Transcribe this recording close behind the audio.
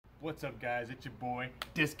What's up, guys? It's your boy,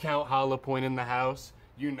 Discount Hollow Point in the house.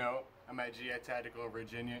 You know, I'm at GI Tactical in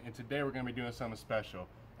Virginia, and today we're going to be doing something special.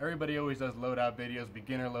 Everybody always does loadout videos,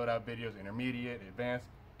 beginner loadout videos, intermediate, advanced,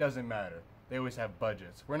 doesn't matter. They always have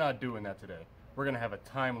budgets. We're not doing that today. We're going to have a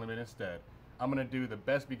time limit instead. I'm going to do the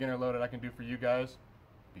best beginner loadout I can do for you guys,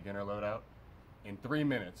 beginner loadout, in 3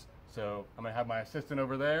 minutes. So I'm going to have my assistant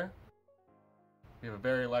over there. We have a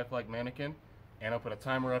very lifelike mannequin, and I'll put a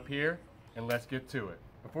timer up here, and let's get to it.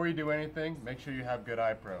 Before you do anything, make sure you have good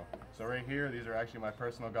eye pro. So right here, these are actually my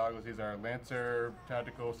personal goggles. These are Lancer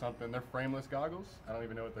Tactical something. They're frameless goggles. I don't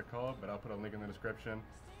even know what they're called, but I'll put a link in the description.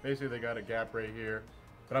 Basically, they got a gap right here,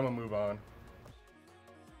 but I'm gonna move on.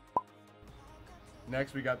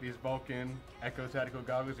 Next, we got these Valken Echo Tactical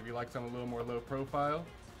goggles. If you like something a little more low profile,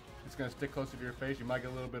 it's gonna stick closer to your face. You might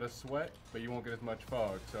get a little bit of sweat, but you won't get as much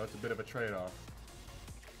fog, so it's a bit of a trade-off.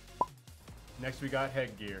 Next we got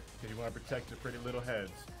headgear, because you want to protect your pretty little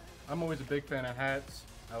heads. I'm always a big fan of hats.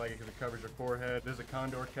 I like it because it covers your forehead. There's a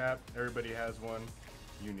Condor cap. Everybody has one.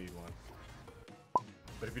 You need one.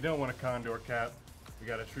 But if you don't want a Condor cap, we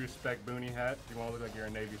got a Tru-Spec Boonie Hat. If you want to look like you're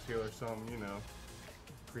a Navy SEAL or something, you know,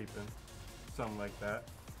 creeping. Something like that.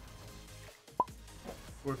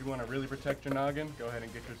 Or if you want to really protect your noggin, go ahead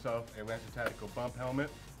and get yourself a Lancer Tactical bump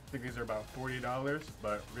helmet. I think these are about $40,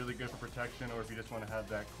 but really good for protection, or if you just want to have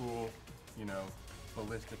that cool, you know,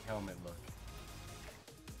 ballistic helmet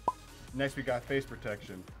look. Next we got face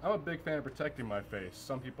protection. I'm a big fan of protecting my face.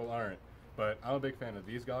 Some people aren't, but I'm a big fan of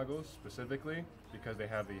these goggles specifically because they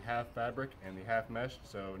have the half fabric and the half mesh,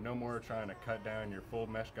 so no more trying to cut down your full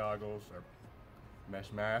mesh goggles or mesh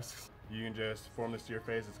masks. You can just form this to your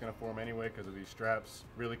face. It's going to form anyway because of these straps.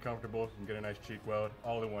 Really comfortable. You can get a nice cheek weld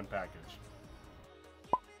all in one package.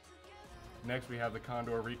 Next we have the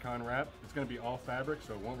Condor Recon wrap. It's going to be all fabric,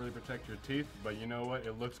 so it won't really protect your teeth, but you know what?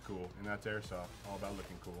 It looks cool, and that's Airsoft. All about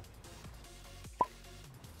looking cool.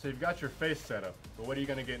 So you've got your face set up, but what are you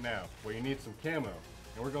going to get now? Well, you need some camo,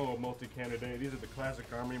 and we're going with multi-cam today. These are the classic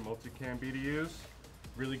Army multi-cam BDUs.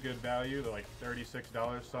 Really good value. They're like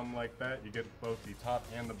 $36, something like that. You get both the top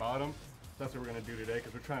and the bottom. So that's what we're going to do today,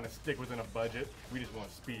 because we're trying to stick within a budget. We just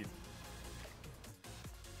want speed.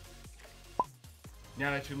 Now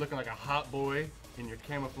that you're looking like a hot boy in your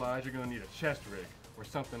camouflage, you're going to need a chest rig or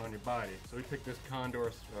something on your body. So we picked this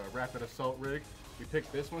Condor Rapid Assault rig. We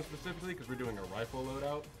picked this one specifically because we're doing a rifle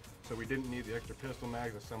loadout, so we didn't need the extra pistol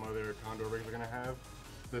mags that some other Condor rigs are going to have.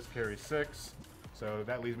 This carries 6, so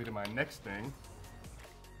that leads me to my next thing.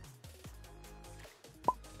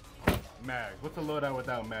 Mags. What's a loadout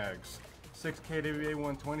without mags? 6 KWA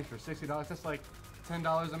 120s for $60, that's like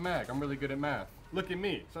 $10 a mag. I'm really good at math. Look at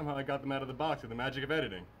me, somehow I got them out of the box with the magic of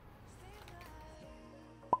editing.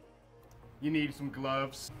 You need some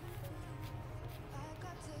gloves,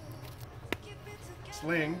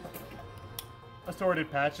 sling,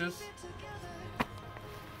 assorted patches,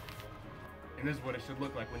 and this is what it should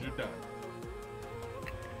look like when you're done.